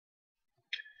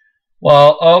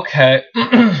Well, okay.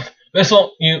 This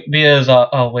won't be as,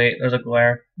 oh wait, there's a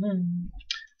glare.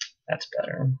 That's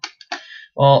better.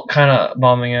 Well, kind of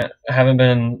bombing it. I haven't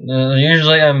been,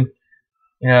 usually I'm,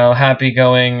 happy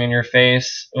going in your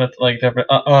face with, like, different,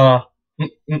 oh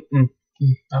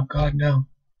god, no.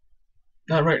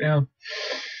 Not right now.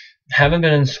 Haven't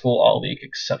been in school all week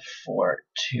except for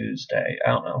Tuesday. I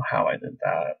don't know how I did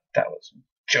that. That was a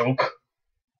joke.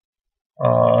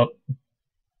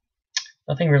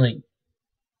 Nothing really.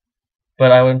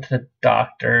 But I went to the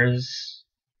doctor's,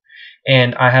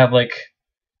 and I have like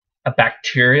a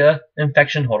bacteria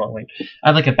infection. Hold on, wait. I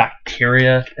have like a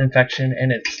bacteria infection,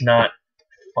 and it's not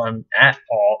fun at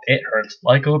all. It hurts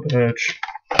like a bitch.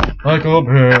 Like a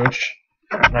bitch.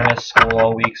 And I missed school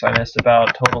all week, so I missed about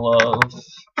a total of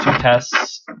 2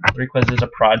 tests, 3 quizzes, a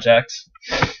project,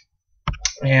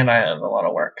 and I have a lot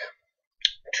of work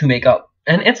to make up.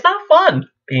 And it's not fun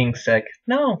being sick.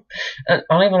 No. I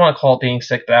don't even want to call it being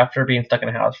sick, but after being stuck in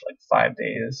a house for like 5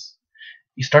 days,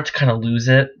 you start to kind of lose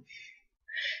it.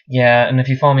 Yeah, and if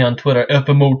you follow me on Twitter,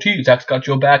 FMOT, Zach's got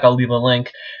your back, I'll leave a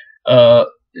link.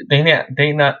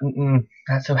 They not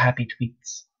so happy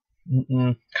tweets.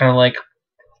 Kind of like,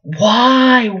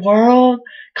 why, world?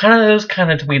 Kind of those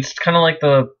kind of tweets. Kind of like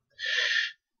the...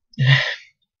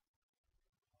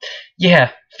 yeah,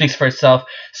 speaks for itself.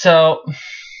 So,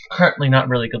 currently not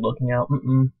really good looking out.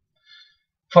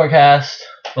 Forecast,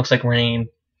 looks like rain.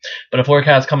 But a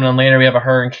forecast coming on later, we have a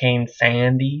Hurricane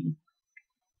Sandy.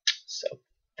 So,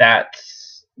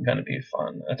 that's gonna be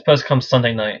fun. It's supposed to come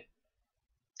Sunday night.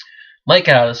 Might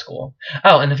get out of school.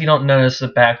 Oh, and if you don't notice the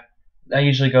back, I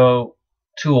usually go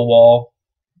to a wall,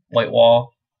 white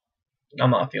wall. I'm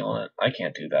not feeling it. I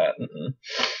can't do that.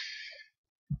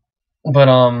 But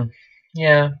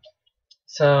yeah.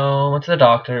 So went to the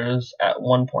doctor's at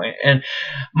one point, and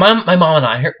my mom and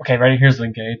I. Okay, ready? Here's the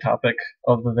gay topic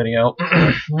of the video.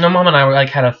 My mom and I were like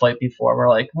had a fight before. We're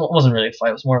like, well, it wasn't really a fight.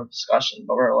 It was more of a discussion.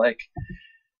 But we're like,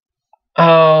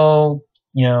 oh,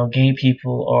 gay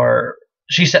people are.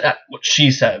 She said what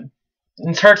she said.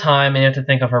 It's her time, and you have to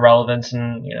think of her relevance,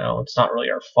 and it's not really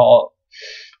her fault.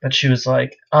 But she was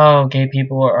like, oh, gay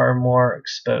people are more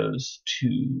exposed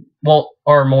to,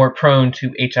 are more prone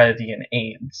to HIV and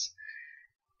AIDS.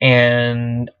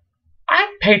 And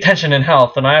I pay attention in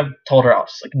health, and I told her, I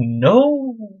was like,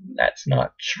 no, that's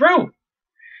not true.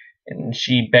 And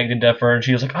she begged to differ, and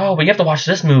she was like, oh, but you have to watch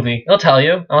this movie. It'll tell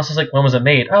you. And I was just like, when was it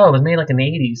made? Oh, it was made like in the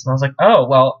 80s. And I was like, oh,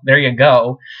 well, there you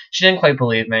go. She didn't quite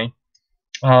believe me.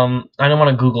 I don't want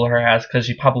to Google her ass because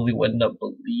she probably wouldn't have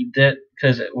believed it,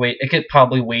 because it could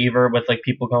probably waver with like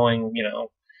people going,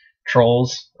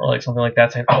 trolls or like something like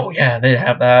that, saying, oh yeah, they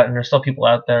have that, and there's still people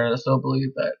out there that still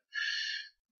believe that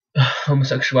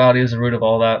homosexuality is the root of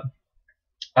all that.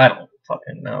 I don't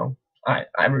fucking know. I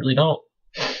really don't,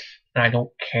 and I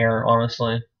don't care,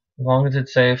 honestly, as long as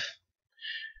it's safe.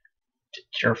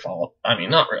 It's your fault. I mean,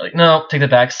 not really. No, take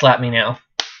it back. Slap me now.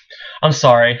 I'm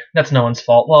sorry. That's no one's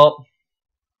fault. Well.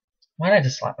 Why did I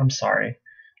just slap? I'm sorry.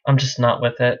 I'm just not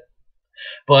with it.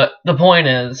 But the point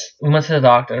is, we went to the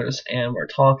doctor's and we're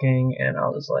talking, and I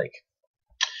was like,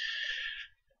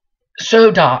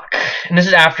 so doc, and this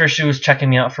is after she was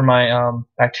checking me out for my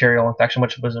bacterial infection,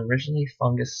 which was originally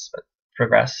fungus, but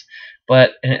progressed. And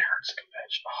it hurts like a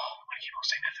bitch. Oh, I keep on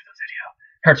saying that through the video.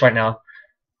 It hurts right now,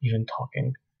 even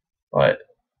talking. But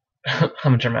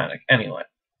I'm dramatic. Anyway.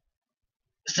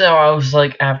 So I was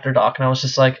like, after doc, and I was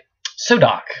just like, so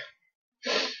doc.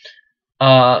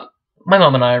 My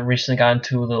mom and I recently got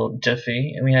into a little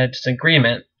jiffy, and we had just an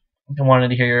agreement. I wanted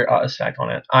to hear your honest fact on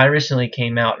it. I recently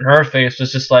came out, and her face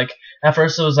was just like, at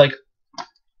first it was like,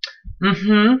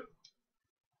 and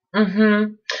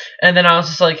then I was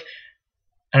just like,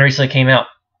 and I recently came out,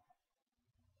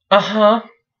 hurt.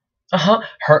 I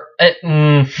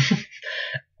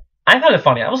found it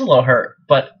funny. I was a little hurt,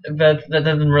 but that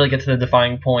didn't really get to the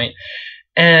defining point.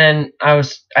 And I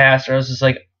asked her, I was just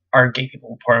like, are gay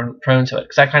people prone to it?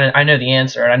 Because I know the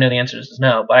answer, and I know the answer is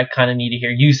no, but I kind of need to hear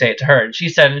you say it to her. And she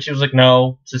said, and she was like,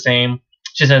 no, it's the same.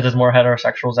 She said there's more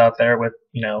heterosexuals out there with,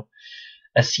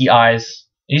 STIs.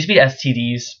 It used to be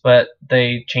STDs, but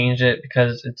they changed it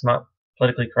because it's not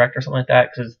politically correct or something like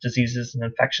that, because it's diseases and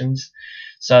infections.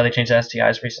 So they changed the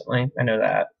STIs recently. I know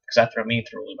that, because that threw me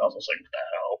through. I was like, what the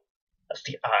hell?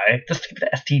 STI? Just keep the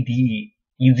STD.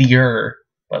 Easier.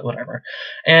 But whatever.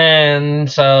 And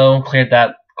so cleared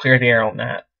the air on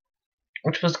that,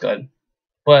 which was good.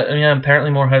 But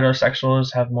apparently more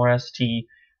heterosexuals have more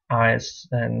STIs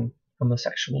than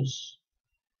homosexuals.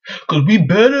 Could we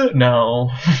better? No,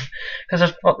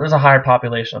 because there's a higher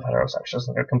population of heterosexuals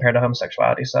compared to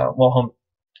homosexuality. So, well,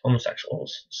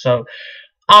 homosexuals. So,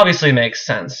 obviously makes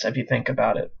sense if you think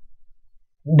about it.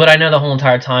 But I know the whole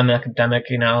entire time, academic,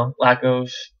 lack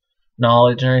of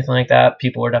knowledge and everything like that,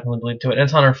 people were definitely believed to it. And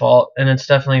it's not her fault, and it's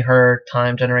definitely her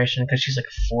time generation because she's like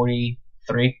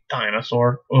 43,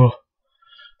 dinosaur. Ugh,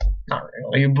 not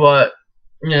really, but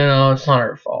it's not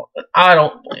her fault. But I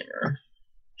don't blame her.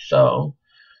 So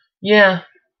yeah,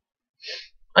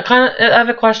 I have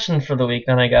a question for the week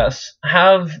then, I guess.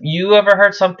 Have you ever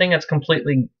heard something that's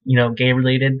completely gay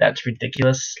related that's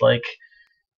ridiculous, like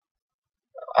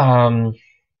um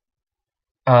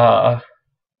uh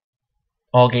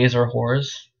all gays are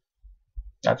whores?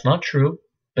 That's not true.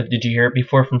 But did you hear it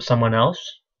before from someone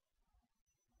else?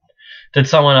 Did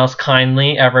someone else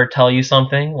kindly ever tell you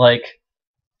something like,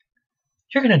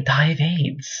 you're gonna die of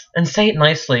AIDS, and say it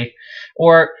nicely?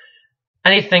 Or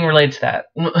anything related to that.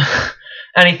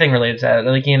 Anything related to that.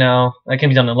 Like, that can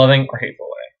be done in a loving or hateful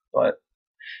way. But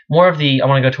I want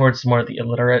to go towards more of the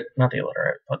illiterate, not the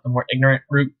illiterate, but the more ignorant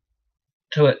route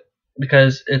to it.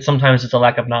 Because sometimes it's a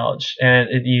lack of knowledge, and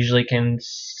it usually can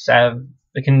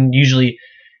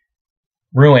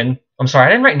ruin. I'm sorry, I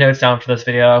didn't write notes down for this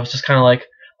video. I was just kind of like,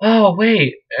 oh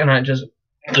wait, and I just.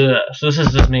 Ugh. So this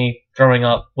is just me throwing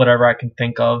up whatever I can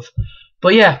think of.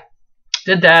 But yeah,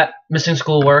 did that. Missing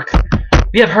schoolwork.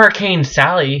 We have Hurricane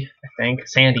Sally, I think.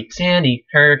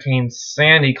 Hurricane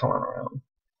Sandy coming around.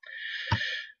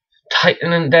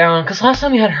 Tightening down, because last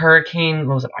time we had Hurricane,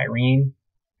 what was it, Irene?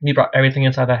 We brought everything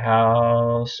inside the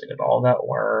house, we did all that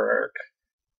work,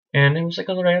 and it was like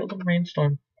a little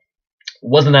rainstorm.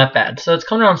 Wasn't that bad. So it's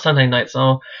coming around Sunday night,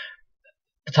 so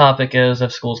the topic is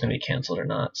if school's going to be canceled or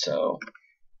not, so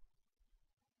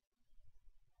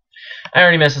I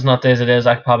already missed as enough days as it is.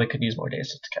 I probably could use more days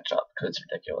just to catch up, because it's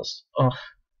ridiculous.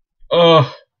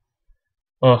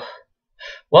 Ugh.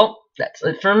 Well, that's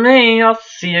it for me. I'll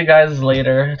see you guys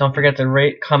later. Don't forget to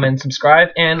rate, comment, subscribe,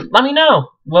 and let me know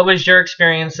what was your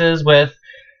experiences with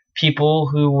people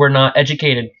who were not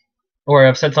educated or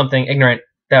have said something ignorant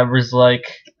that was like,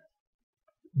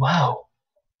 wow.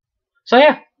 So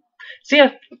yeah, see ya.